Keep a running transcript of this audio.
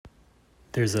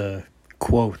There's a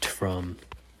quote from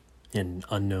an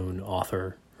unknown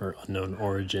author or unknown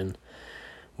origin,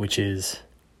 which is,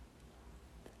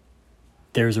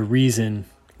 "There's a reason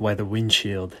why the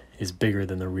windshield is bigger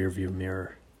than the rearview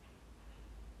mirror."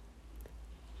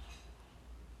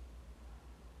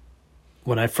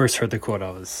 When I first heard the quote,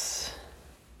 I was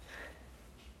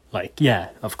like, yeah,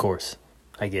 of course,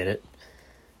 I get it.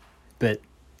 But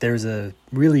there's a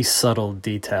really subtle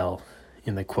detail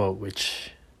in the quote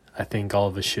which I think all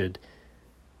of us should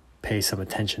pay some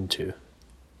attention to.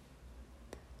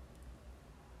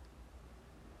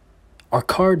 Our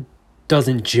car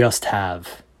doesn't just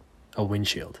have a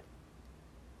windshield.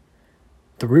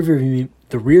 The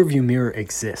rearview mirror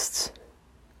exists,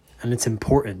 and it's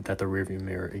important that the rearview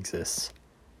mirror exists.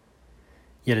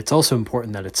 Yet it's also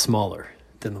important that it's smaller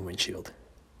than the windshield.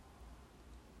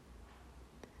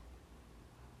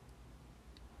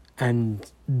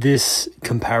 And this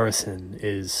comparison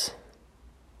is,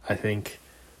 I think,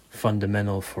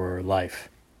 fundamental for life.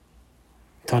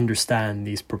 To understand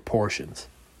these proportions.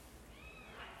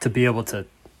 To be able to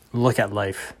look at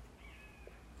life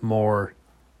more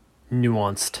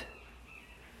nuanced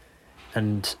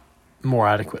and more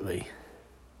adequately.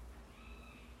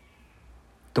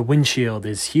 The windshield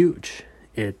is huge.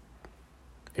 It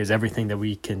is everything that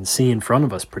we can see in front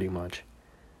of us, pretty much.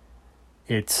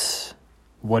 It's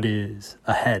what is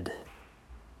ahead.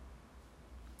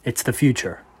 It's the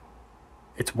future.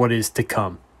 It's what is to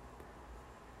come.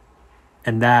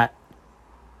 And that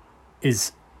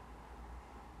is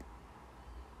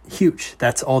huge.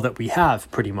 That's all that we have,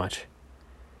 pretty much.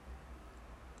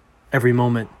 Every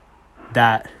moment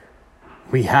that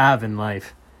we have in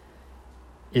life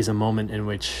is a moment in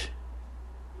which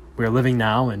we are living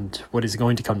now, and what is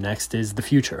going to come next is the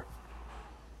future.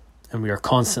 And we are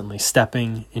constantly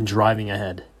stepping and driving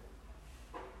ahead.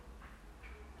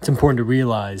 It's important to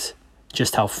realize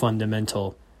just how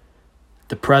fundamental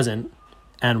the present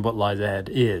and what lies ahead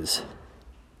is.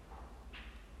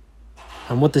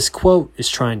 And what this quote is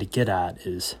trying to get at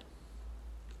is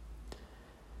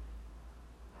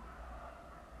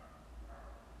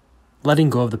letting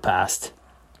go of the past,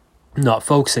 not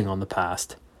focusing on the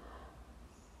past,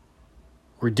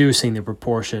 reducing the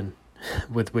proportion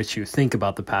with which you think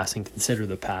about the past and consider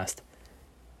the past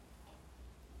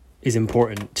is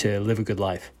important to live a good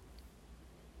life.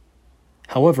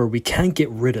 However, we can't get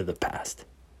rid of the past.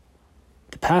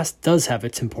 The past does have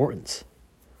its importance.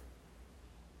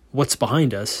 What's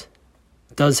behind us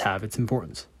does have its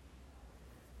importance.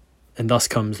 And thus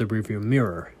comes the rearview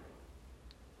mirror.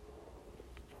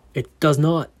 It does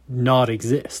not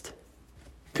exist.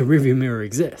 The rearview mirror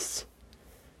exists.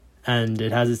 And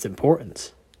it has its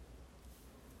importance.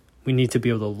 We need to be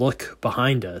able to look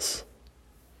behind us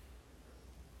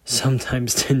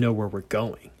sometimes to know where we're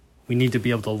going. We need to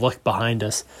be able to look behind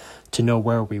us to know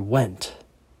where we went,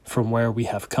 from where we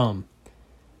have come,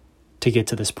 to get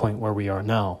to this point where we are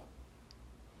now.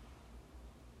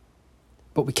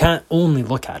 But we can't only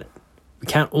look at it. We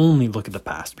can't only look at the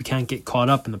past. We can't get caught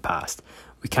up in the past.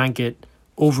 We can't get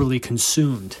overly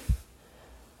consumed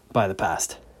by the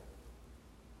past.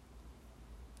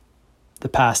 The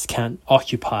past can't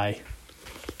occupy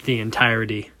the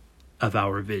entirety of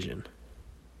our vision.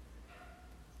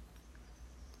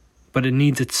 But it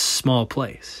needs its small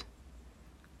place,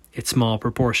 its small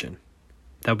proportion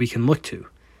that we can look to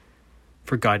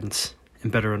for guidance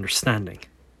and better understanding.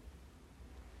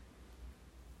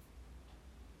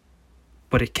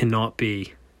 But it cannot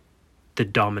be the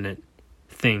dominant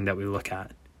thing that we look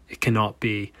at. It cannot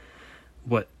be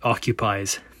what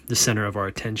occupies the center of our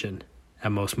attention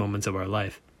at most moments of our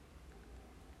life.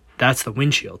 That's the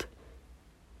windshield.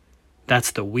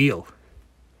 That's the wheel.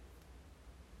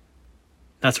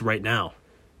 That's right now.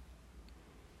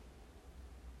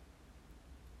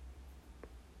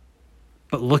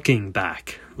 But looking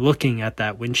back, looking at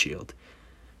that windshield,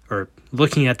 or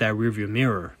looking at that rearview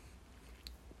mirror,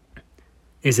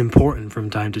 is important from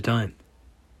time to time.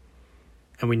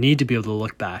 And we need to be able to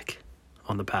look back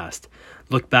on the past.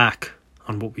 Look back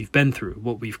on what we've been through,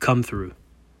 what we've come through,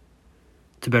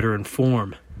 to better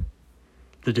inform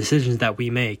the decisions that we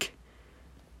make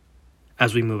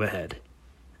as we move ahead,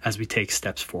 as we take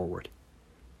steps forward.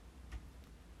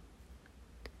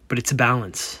 But it's a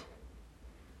balance.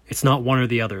 It's not one or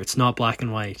the other. It's not black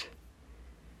and white.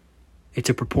 It's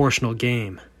a proportional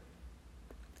game.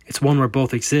 It's one where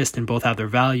both exist and both have their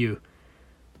value,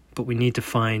 but we need to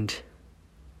find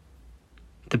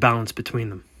the balance between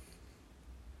them.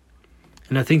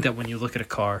 And I think that when you look at a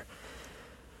car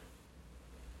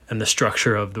and the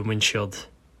structure of the windshield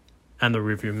and the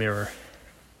rearview mirror,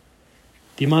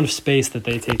 the amount of space that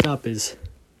they take up is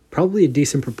probably a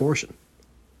decent proportion.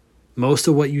 Most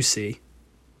of what you see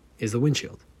is the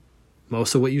windshield.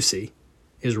 Most of what you see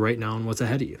is right now and what's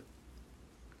ahead of you.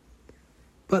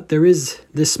 But there is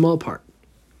this small part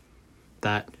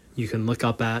that you can look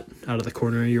up at out of the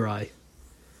corner of your eye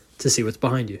to see what's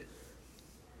behind you.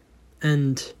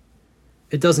 And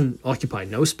it doesn't occupy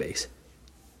no space.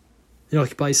 It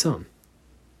occupies some.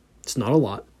 It's not a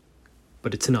lot,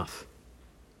 but it's enough.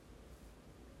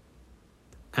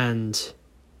 And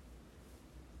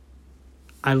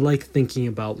I like thinking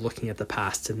about looking at the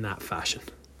past in that fashion.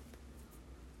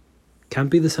 Can't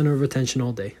be the center of attention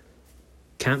all day.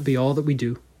 Can't be all that we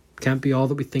do. Can't be all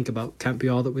that we think about. Can't be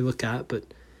all that we look at. But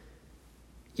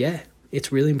yeah,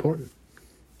 it's really important.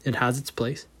 It has its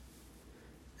place.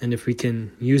 And if we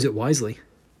can use it wisely,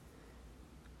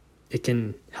 it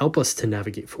can help us to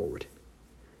navigate forward.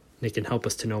 And it can help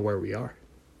us to know where we are,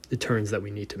 the turns that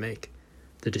we need to make,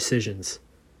 the decisions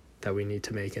that we need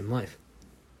to make in life.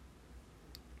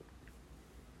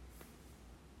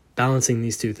 Balancing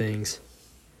these two things,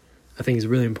 I think, is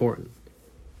really important,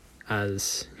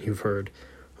 as you've heard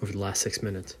over the last 6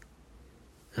 minutes.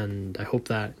 And I hope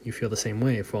that you feel the same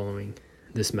way following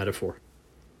this metaphor.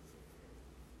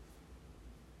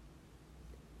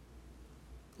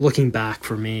 Looking back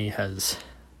for me has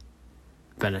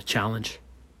been a challenge.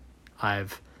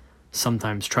 I've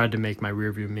sometimes tried to make my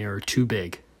rearview mirror too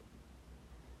big.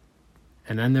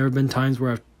 And then there have been times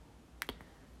where I've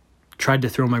tried to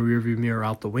throw my rearview mirror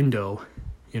out the window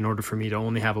in order for me to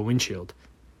only have a windshield.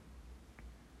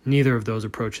 Neither of those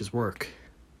approaches work.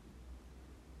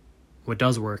 What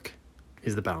does work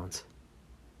is the balance.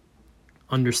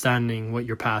 Understanding what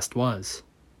your past was,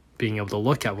 being able to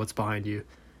look at what's behind you,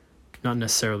 not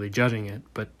necessarily judging it,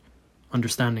 but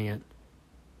understanding it,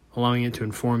 allowing it to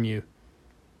inform you,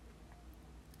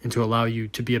 and to allow you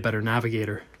to be a better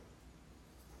navigator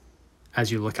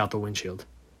as you look out the windshield,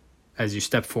 as you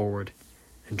step forward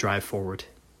and drive forward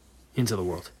into the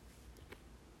world.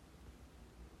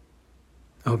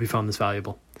 I hope you found this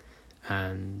valuable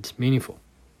and meaningful.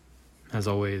 As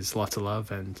always, lots of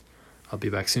love, and I'll be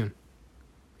back soon.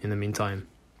 In the meantime,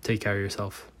 take care of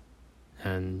yourself,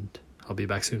 and I'll be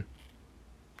back soon.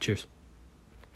 Cheers.